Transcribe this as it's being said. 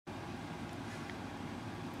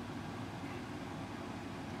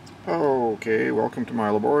Okay, welcome to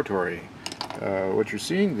my laboratory. What you're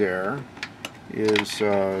seeing there is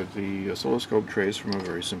the oscilloscope trace from a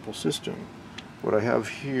very simple system. What I have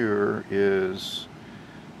here is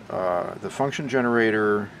the function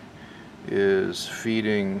generator is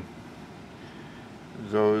feeding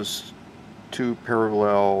those two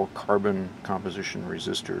parallel carbon composition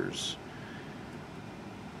resistors,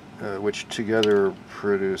 which together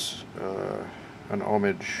produce an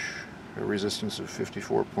ohmage, a resistance of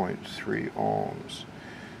 54.3 ohms.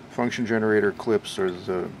 Function generator clips are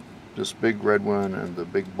this big red one and the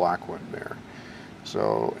big black one there.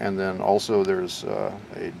 So, and then also there's a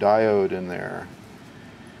diode in there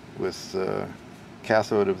with the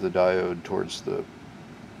cathode of the diode towards the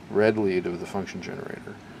red lead of the function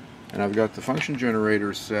generator. And I've got the function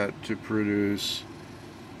generator set to produce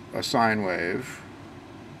a sine wave,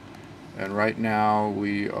 and right now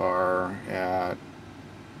we are at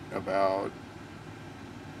about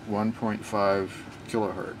 1.5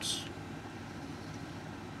 kilohertz.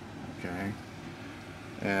 Okay,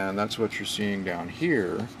 and that's what you're seeing down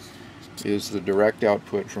here is the direct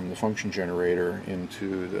output from the function generator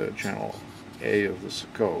into the channel A of the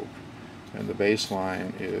scope, and the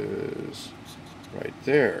baseline is right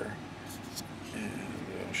there. And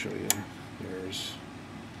I'll show you. It's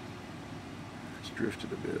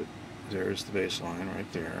drifted a bit. There's the baseline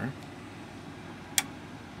right there.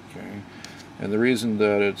 Okay, and the reason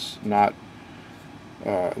that it's not,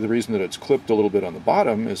 the reason that it's clipped a little bit on the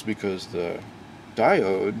bottom is because the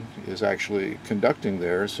diode is actually conducting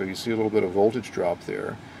there, so you see a little bit of voltage drop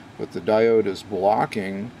there, but the diode is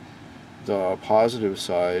blocking the positive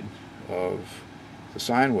side of the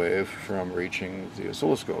sine wave from reaching the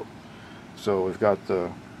oscilloscope. So we've got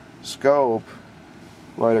the scope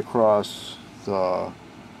right across the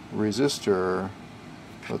resistor,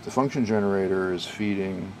 but the function generator is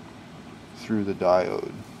feeding through the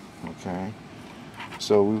diode. Okay,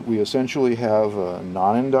 so we essentially have a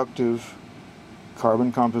non-inductive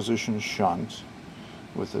carbon composition shunt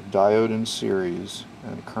with a diode in series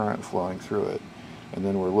and current flowing through it, and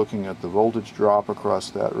then we're looking at the voltage drop across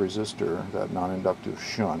that resistor, that non-inductive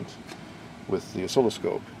shunt, with the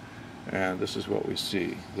oscilloscope, and this is what we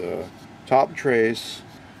see. The top trace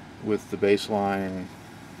with the baseline,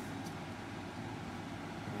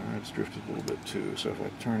 it's drifted a little bit too, so if I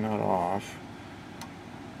turn that off,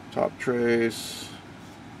 top trace,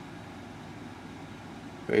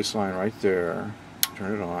 baseline right there,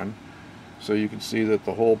 turn it on, so you can see that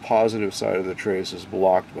the whole positive side of the trace is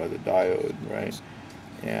blocked by the diode, right?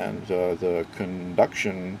 And the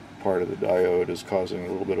conduction part of the diode is causing a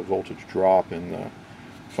little bit of voltage drop in the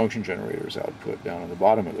function generator's output down at the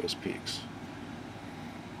bottom of those peaks.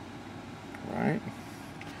 Right?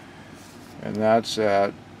 And that's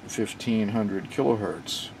at 1500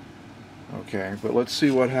 kilohertz. Okay, but let's see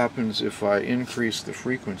what happens if I increase the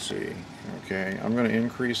frequency. Okay, I'm going to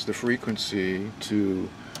increase the frequency to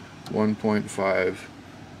 1.5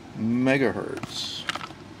 megahertz.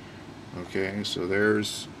 Okay, so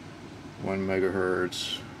there's 1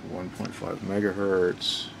 megahertz, 1.5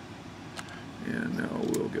 megahertz, and now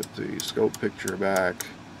we'll get the scope picture back.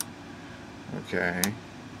 Okay,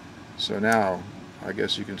 so now I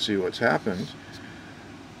guess you can see what's happened.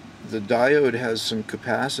 The diode has some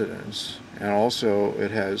capacitance, and also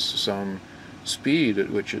it has some speed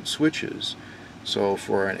at which it switches. So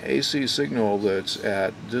for an AC signal that's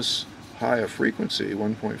at this high a frequency,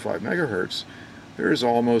 1.5 megahertz, there's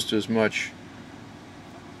almost as much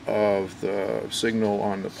of the signal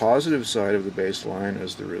on the positive side of the baseline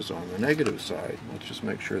as there is on the negative side. Let's just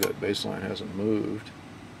make sure that baseline hasn't moved.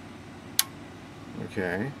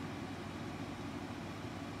 Okay.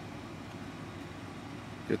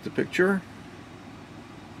 Get the picture?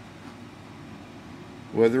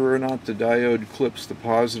 Whether or not the diode clips the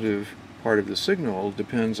positive part of the signal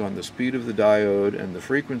depends on the speed of the diode and the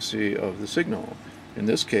frequency of the signal. In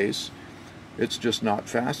this case, it's just not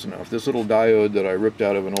fast enough. This little diode that I ripped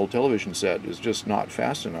out of an old television set is just not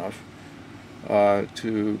fast enough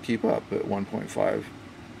to keep up at 1.5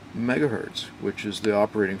 megahertz, which is the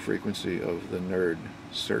operating frequency of the nerd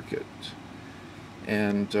circuit.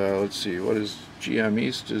 And let's see, what is GM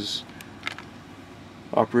East is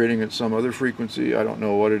operating at some other frequency. I don't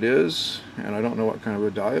know what it is, and I don't know what kind of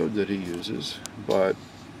a diode that he uses, but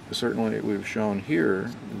certainly we've shown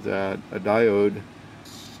here that a diode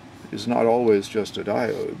is not always just a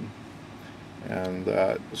diode, and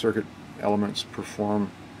that circuit elements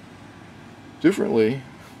perform differently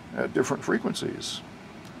at different frequencies.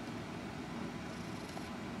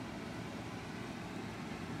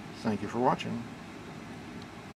 Thank you for watching.